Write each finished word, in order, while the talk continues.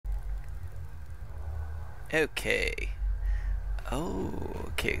Okay. Oh,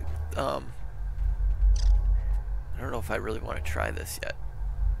 okay. I don't know if I really want to try this yet.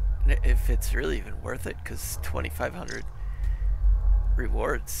 If it's really even worth it, because 2,500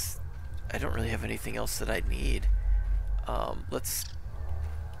 rewards, I don't really have anything else that I need.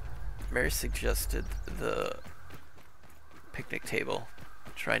 Mary suggested the picnic table,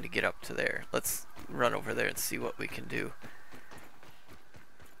 trying to get up to there. Let's run over there and see what we can do.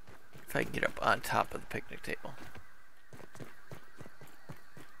 If I can get up on top of the picnic table.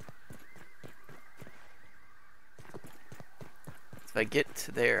 If I get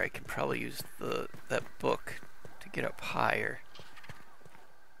to there, I can probably use that book to get up higher.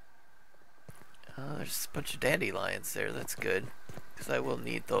 There's a bunch of dandelions there, that's good. Because I will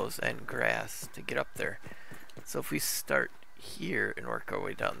need those and grass to get up there. So if we start here and work our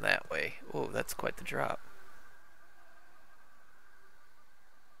way down that way. Oh, that's quite the drop.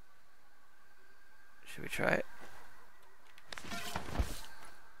 Should we try it?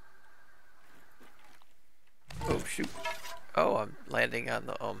 Oh shoot. Oh, I'm landing on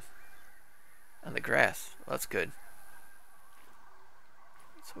the grass. Well, that's good.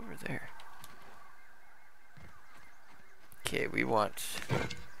 What's over there? Okay, we want...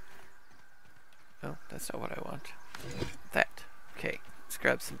 Oh, that's not what I want. That. Okay, let's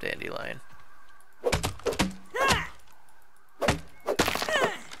grab some dandelion.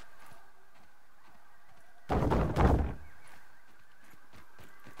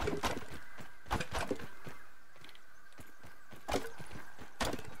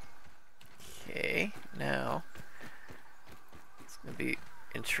 Okay, now it's gonna be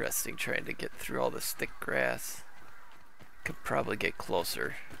interesting trying to get through all this thick grass. Could probably get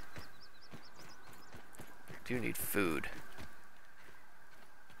closer. I do need food.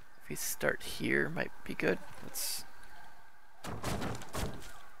 If we start here, might be good. Let's put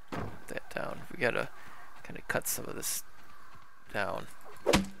that down. We gotta kind of cut some of this down.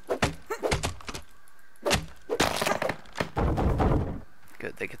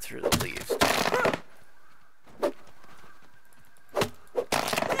 Good, they get through the leaves.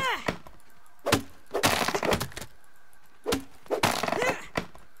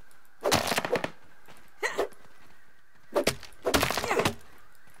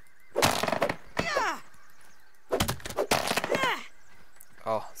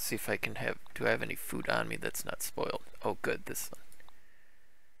 Oh, see if I can have... Do I have any food on me that's not spoiled? Oh, good, this one.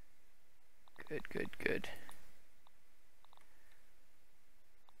 Good, good, good.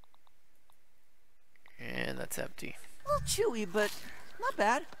 And that's empty. A little chewy, but not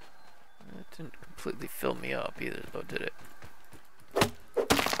bad. That didn't completely fill me up either, though, did it?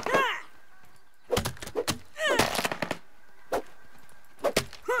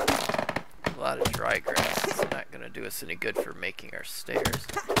 A lot of dry grass. It's not going to do us any good for making our stairs.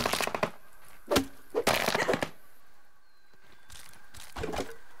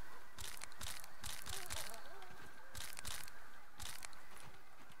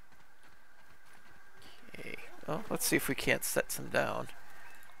 Okay. Well, let's see if we can't set some down.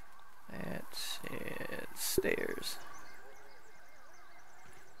 That's and stairs.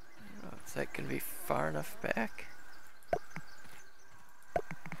 I don't know, is that going to be far enough back?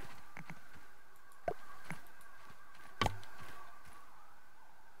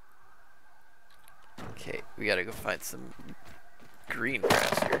 Okay, we gotta go find some green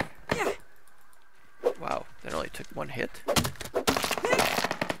grass here. Wow, that only took one hit.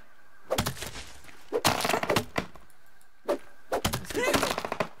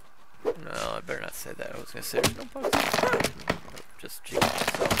 No, I better not say that. I was gonna say there's no bugs. Just jinx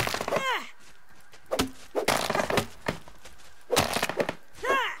myself.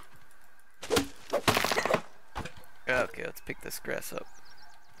 Okay, let's pick this grass up.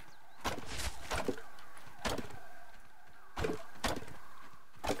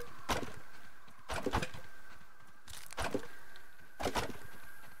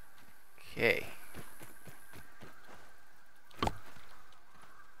 Okay.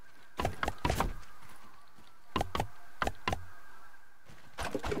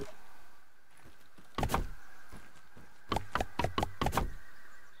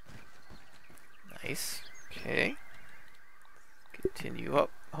 Nice. Okay. Continue up.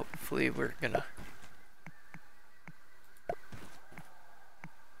 Hopefully we're gonna...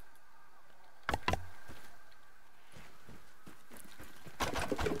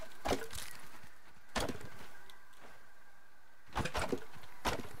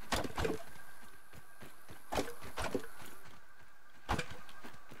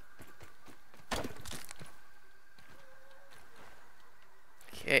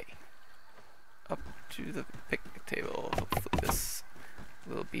 Okay. Up to the picnic table. Hopefully this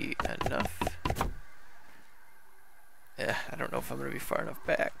will be enough. I don't know if I'm going to be far enough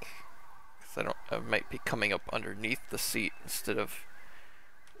back. Because I might be coming up underneath the seat instead of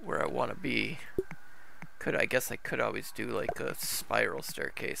where I want to be. I guess I could always do like a spiral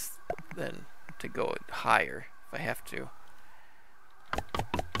staircase then to go higher if I have to.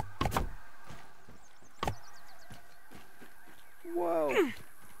 Whoa!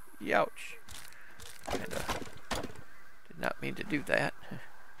 Youch. Kinda did not mean to do that.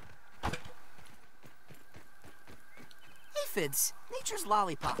 Aphids, nature's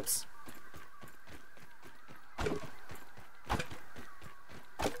lollipops.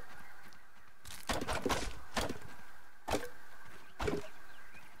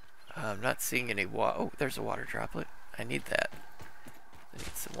 I'm not seeing any water. Oh, there's a water droplet. I need that. I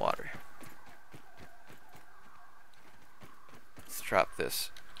need some water. Let's drop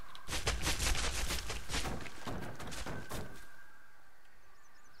this.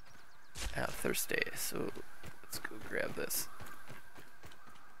 I'm thirsty, so let's go grab this.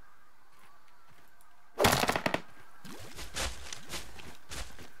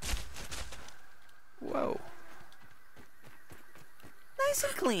 Whoa. Nice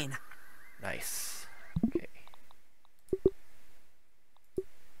and clean. Nice. Okay.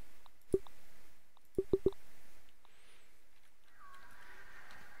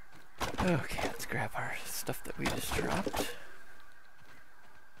 Okay, let's grab our stuff that we just dropped.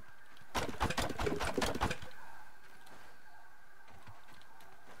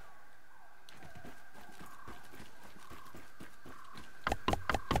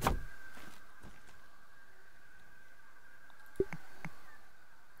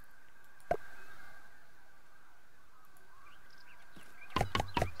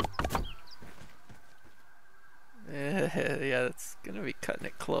 Yeah, that's gonna be cutting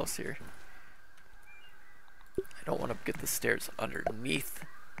it close here. I don't want to get the stairs underneath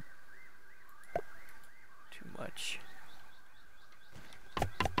too much.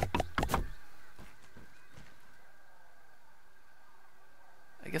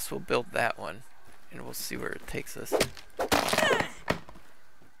 I guess we'll build that one and we'll see where it takes us.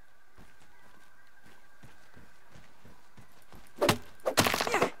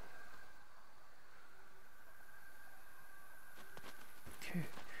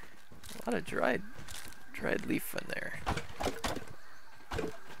 A lot of dried leaf in there.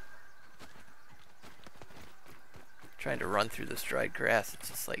 Trying to run through this dried grass, it's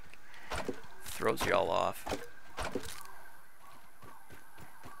just like throws you all off.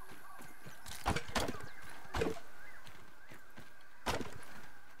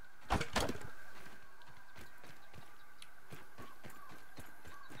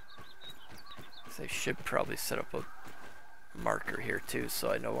 So I should probably set up a marker here too,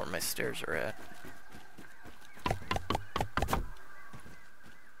 so I know where my stairs are at.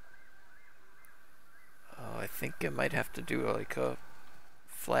 Oh, I think I might have to do like a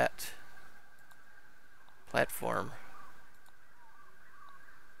flat platform.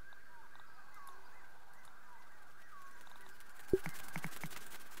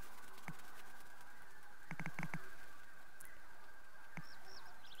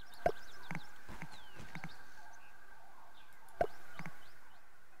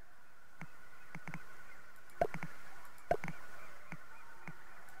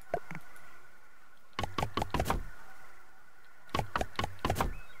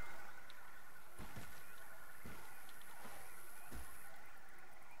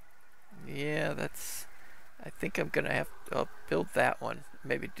 Yeah, I think I'm gonna have to build that one.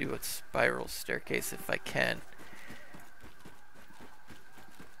 Maybe do a spiral staircase if I can.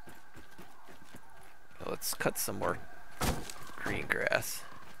 Let's cut some more green grass.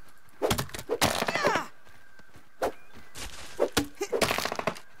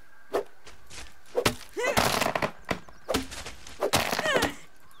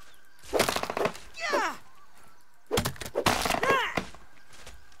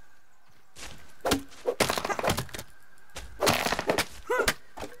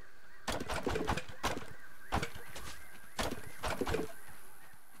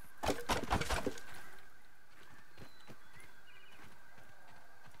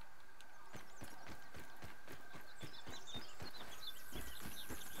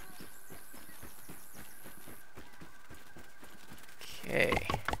 Okay.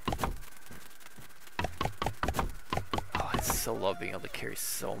 Oh, I so love being able to carry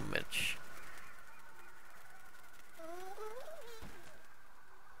so much.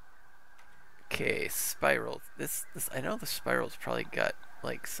 Okay, spiral. This I know the spiral's probably got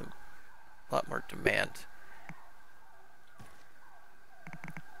like a lot more demand.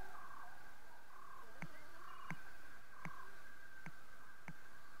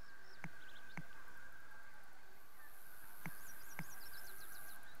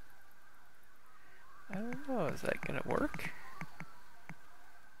 Is that gonna work?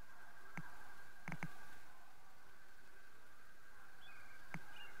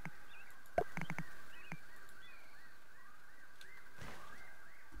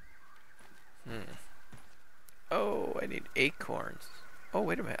 Oh, I need acorns. Oh,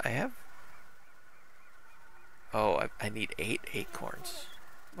 wait a minute. I have... Oh, I need 8 acorns.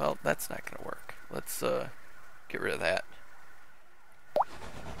 Well, that's not gonna work. Let's get rid of that.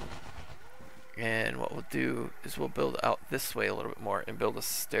 And what we'll do is we'll build out this way a little bit more and build a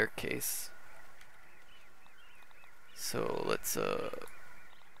staircase. So let's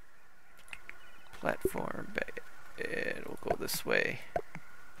platform back, and we'll go this way.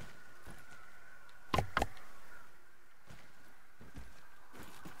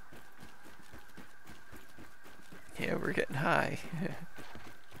 Yeah, we're getting high.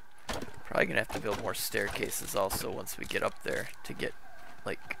 Probably gonna have to build more staircases also once we get up there to get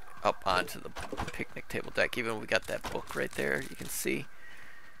like up onto the picnic table deck. Even we got that book right there, you can see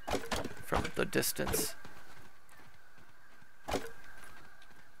from the distance. There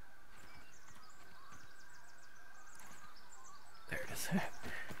it is.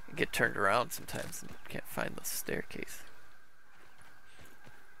 You get turned around sometimes and can't find the staircase.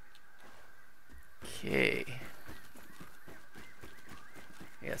 Okay.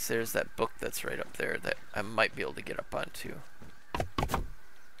 Yes, there's that book that's right up there that I might be able to get up onto.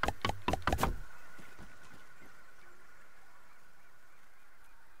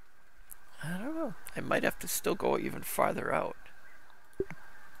 I don't know. I might have to still go even farther out.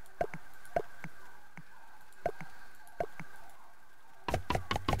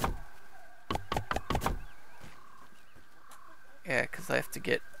 Yeah, because I have to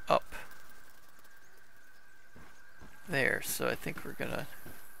get up there, so I think we're gonna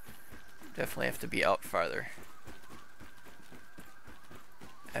definitely have to be out farther.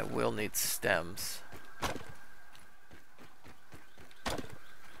 I will need stems.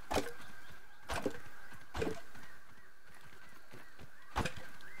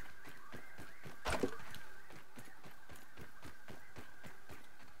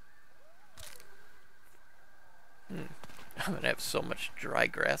 I'm gonna have so much dry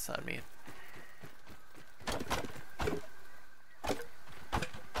grass on me.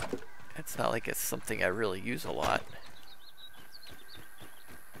 It's not like it's something I really use a lot.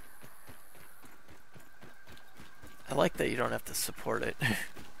 I like that you don't have to support it.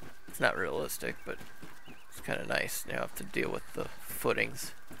 It's not realistic, but it's kind of nice. Now I have to deal with the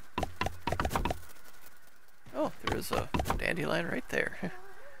footings. Oh, there's a dandelion right there.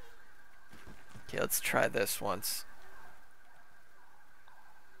 Okay, let's try this once.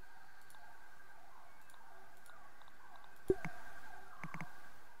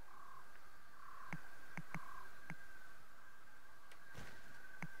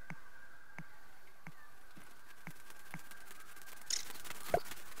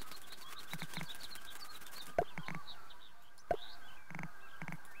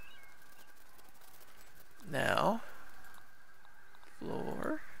 Now,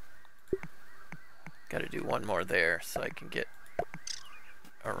 floor. Gotta do one more there so I can get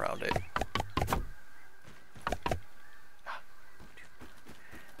around it.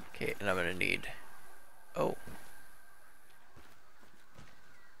 Okay, and I'm gonna need... Oh.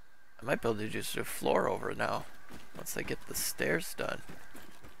 I might be able to just do floor over now once I get the stairs done.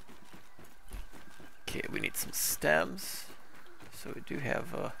 Okay, we need some stems. So we do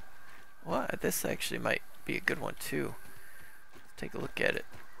have a... Well, this actually might be a good one too. Let's take a look at it.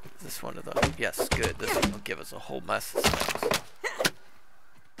 Is this one of the... Yes, good. This one will give us a whole mess of stems.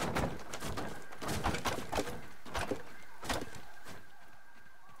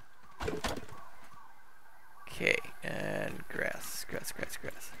 Okay, and grass.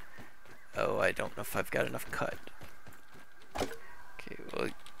 Oh, I don't know if I've got enough cut. Okay, well,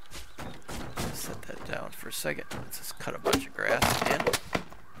 set that down for a second. Let's just cut a bunch of grass in.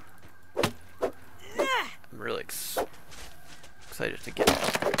 I'm really excited to get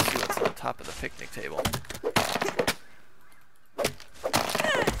up there and see what's on top of the picnic table.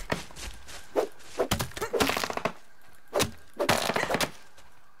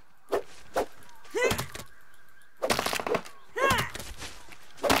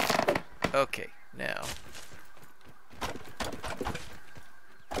 Okay, now.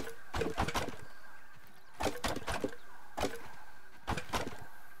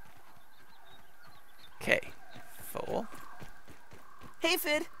 Okay, full. Hey,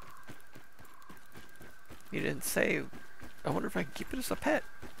 Fid. You didn't say. I wonder if I can keep it as a pet.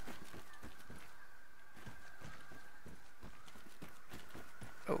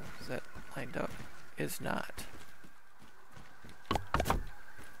 Oh, is that lined up? Is not.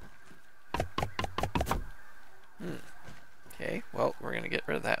 Okay, well, we're going to get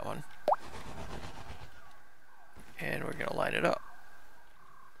rid of that one. And we're going to line it up.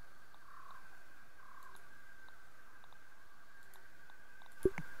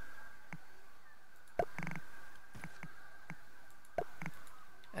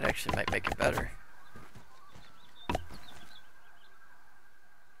 That actually might make it better.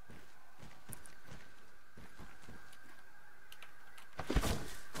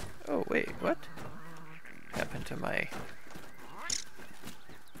 Oh, wait, what happened to my...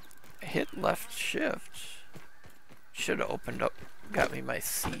 I hit left shift. Should have opened up, got me my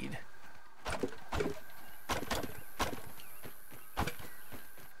seed.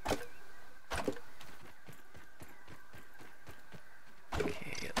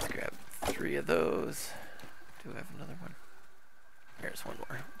 Okay, let's grab 3 of those. Do I have another one? There's one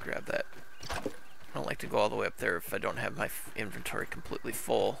more. Grab that. I don't like to go all the way up there if I don't have my inventory completely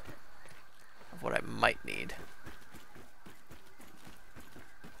full of what I might need.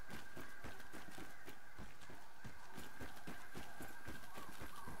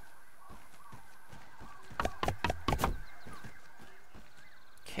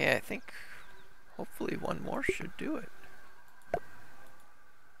 Okay, I think hopefully one more should do it.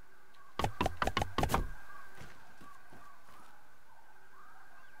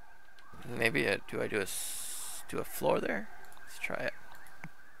 Maybe do I do a floor there? Let's try it.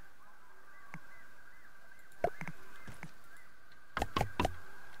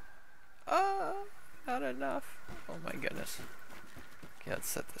 Not enough. Oh my goodness. Okay, let's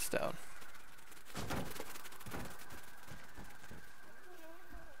set this down.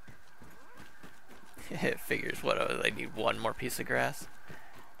 It figures what, I need one more piece of grass.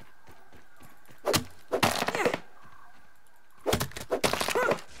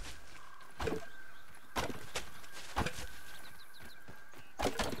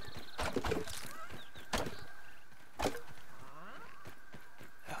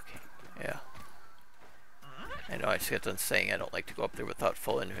 I just got done saying I don't like to go up there without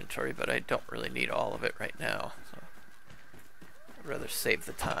full inventory, but I don't really need all of it right now, so I'd rather save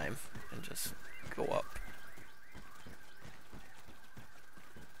the time and just go up.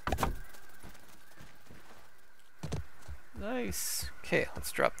 Nice. Okay,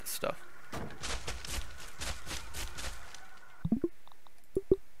 let's drop this stuff.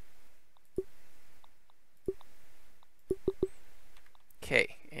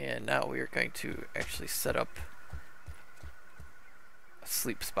 Okay, and now we are going to actually set up a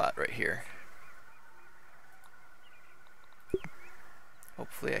sleep spot right here.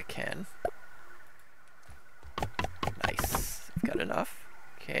 Hopefully I can. Nice. I've got enough.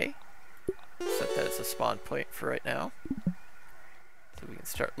 Okay. Set that as a spawn point for right now. So we can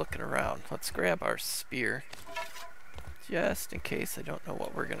start looking around. Let's grab our spear. Just in case I don't know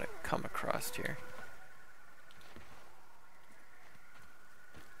what we're going to come across here.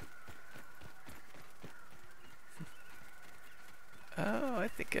 Oh, I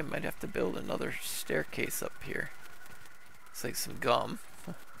think I might have to build another staircase up here. Looks like some gum.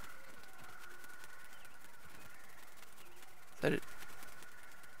 Is that it?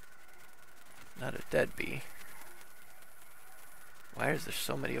 Not a dead bee. Why is there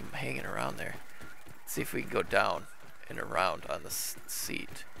so many of them hanging around there? Let's see if we can go down and around on the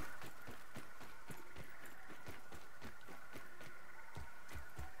seat.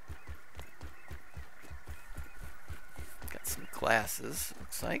 Got some glasses,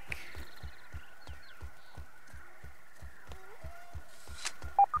 looks like.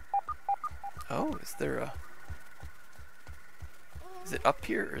 Oh, is there a... Is it up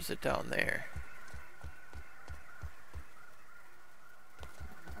here or is it down there?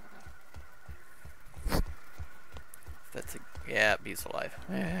 That's a... Yeah, bee's alive.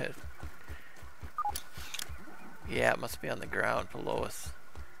 Yeah, it must be on the ground below us.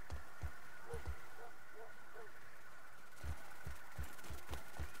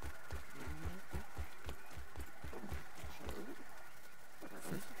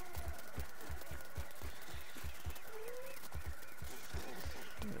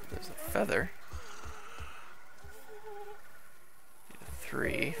 There's a feather. Need a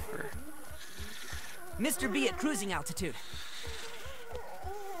 3 for... Mr. B at cruising altitude.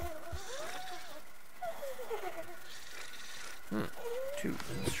 2.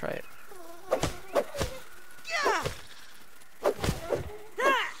 Let's try it.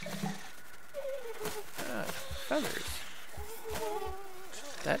 Feathers.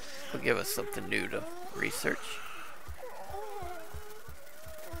 That will give us something new to research.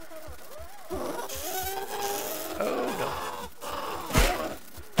 Oh no.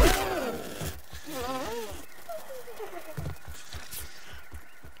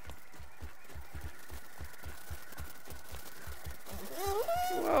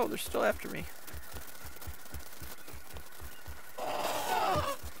 they're still after me.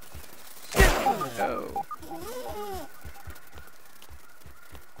 No.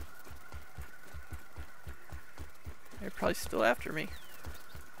 They're probably still after me.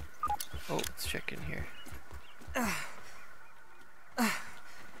 Oh, let's check in here.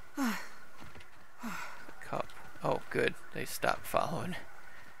 Cup. Oh, good. They stopped following.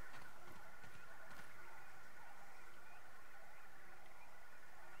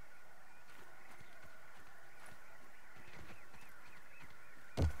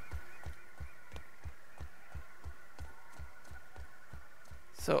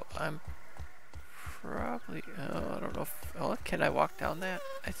 So I'm probably, oh, I don't know if, oh, can I walk down that?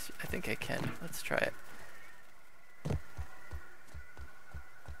 I think I can. Let's try it. And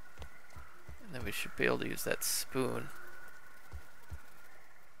then we should be able to use that spoon.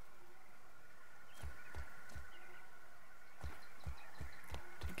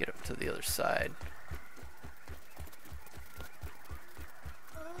 To get up to the other side.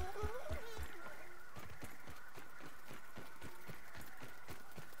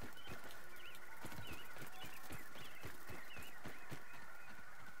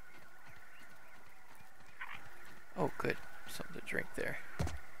 Oh, good. Something to drink there.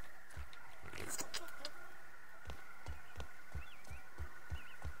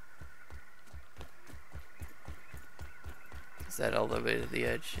 Is that all the way to the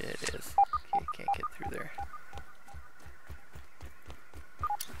edge? Yeah, it is. Okay, can't get through there.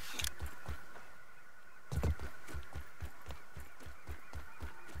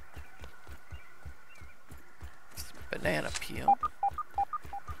 Banana peel.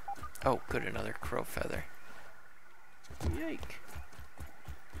 Oh, good, another crow feather. Yike.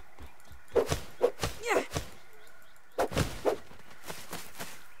 Yeah.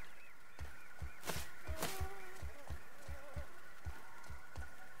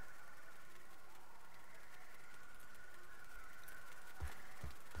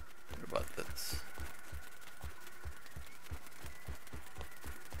 What about this?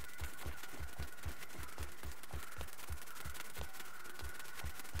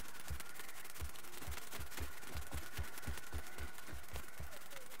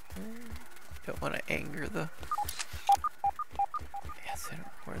 Don't want to anger the... Yes, I don't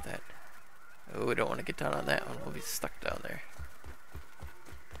know where that... Oh, we don't want to get down on that one. We'll be stuck down there.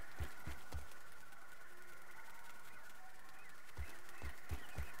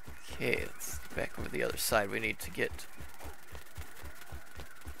 Okay, let's get back over the other side. We need to get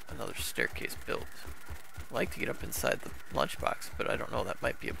another staircase built. I'd like to get up inside the lunchbox, but I don't know. That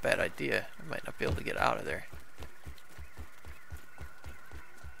might be a bad idea. I might not be able to get out of there.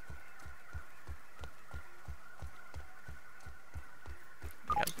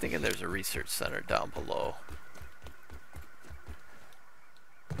 I'm thinking there's a research center down below.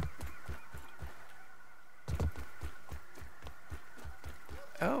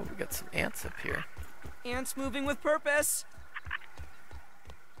 Oh, we got some ants up here. Ants moving with purpose.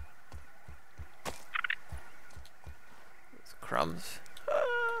 Those crumbs.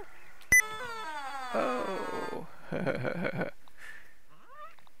 Ah. Oh.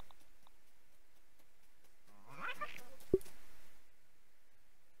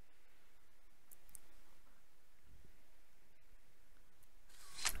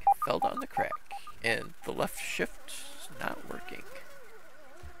 Fell down the crack, and the left shift is not working.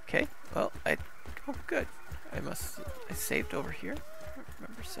 Okay, well, oh good. I saved over here? I don't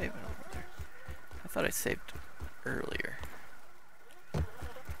remember saving over there. I thought I saved earlier.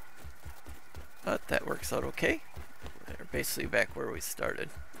 But that works out okay. We're basically back where we started.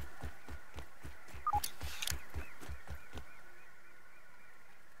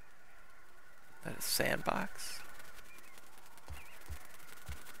 That is sandbox.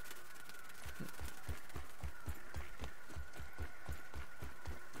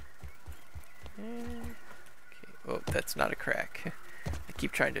 Okay, oh, that's not a crack. I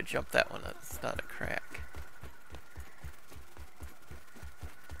keep trying to jump that one. That's not a crack.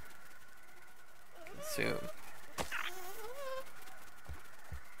 Consume.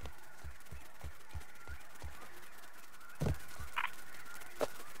 Let's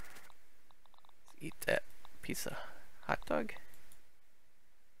eat that piece of hot dog.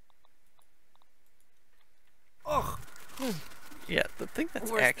 Ugh. Yeah, the thing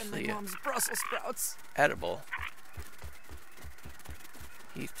that's Worse actually than my mom's Brussels sprouts. edible,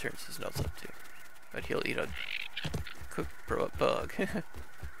 he turns his nose up to. But he'll eat a cooked bug.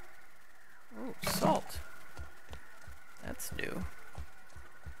 Oh, salt. That's new.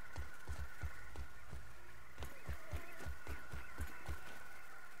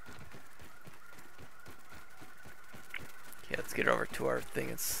 Okay, let's Let's get over to our thing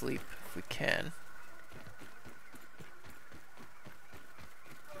and sleep if we can.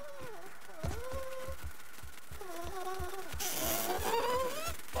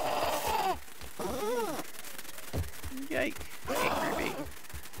 Yike. Angry bee.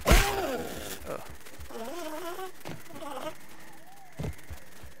 Oh.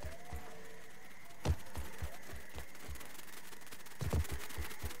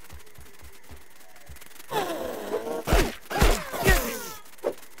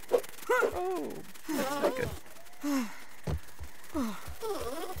 Oh, that's not good.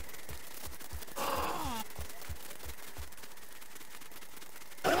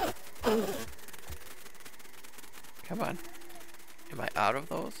 Come on. Am I out of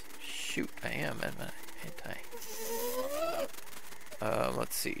those? Shoot, I am, ain't I?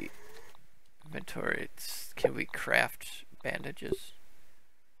 Let's see. Inventory. Can we craft bandages?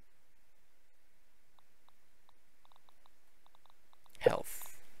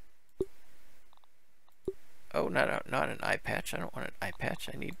 Health. Oh, not an eye patch. I don't want an eye patch.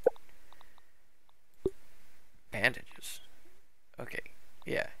 I need bandages. Okay,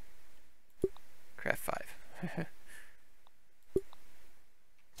 yeah. Craft 5.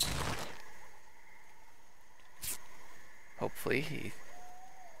 Hopefully he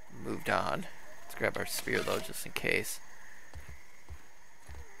moved on. Let's grab our spear though, just in case.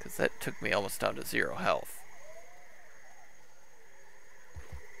 Because that took me almost down to 0 health.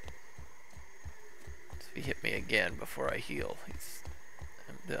 So if he hit me again before I heal,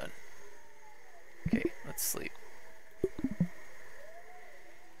 I'm done. Okay, let's sleep.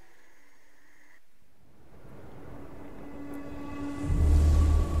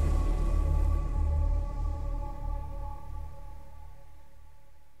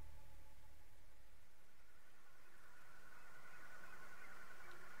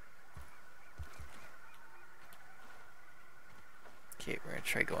 Okay, we're gonna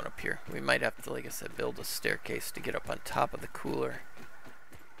try going up here. We might have to, like I said, build a staircase to get up on top of the cooler.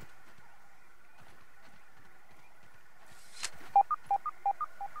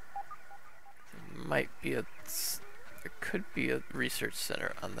 There could be a research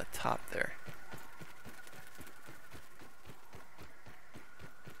center on the top there.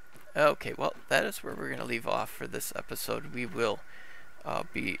 Okay, well, that is where we're gonna leave off for this episode. We will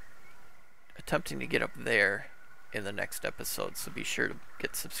be attempting to get up there in the next episode, so be sure to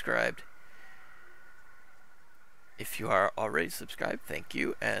get subscribed. If you are already subscribed, thank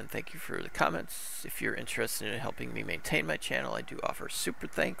you, and thank you for the comments. If you're interested in helping me maintain my channel, I do offer super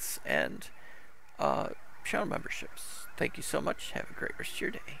thanks and channel memberships. Thank you so much. Have a great rest of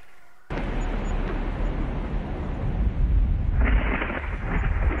your day.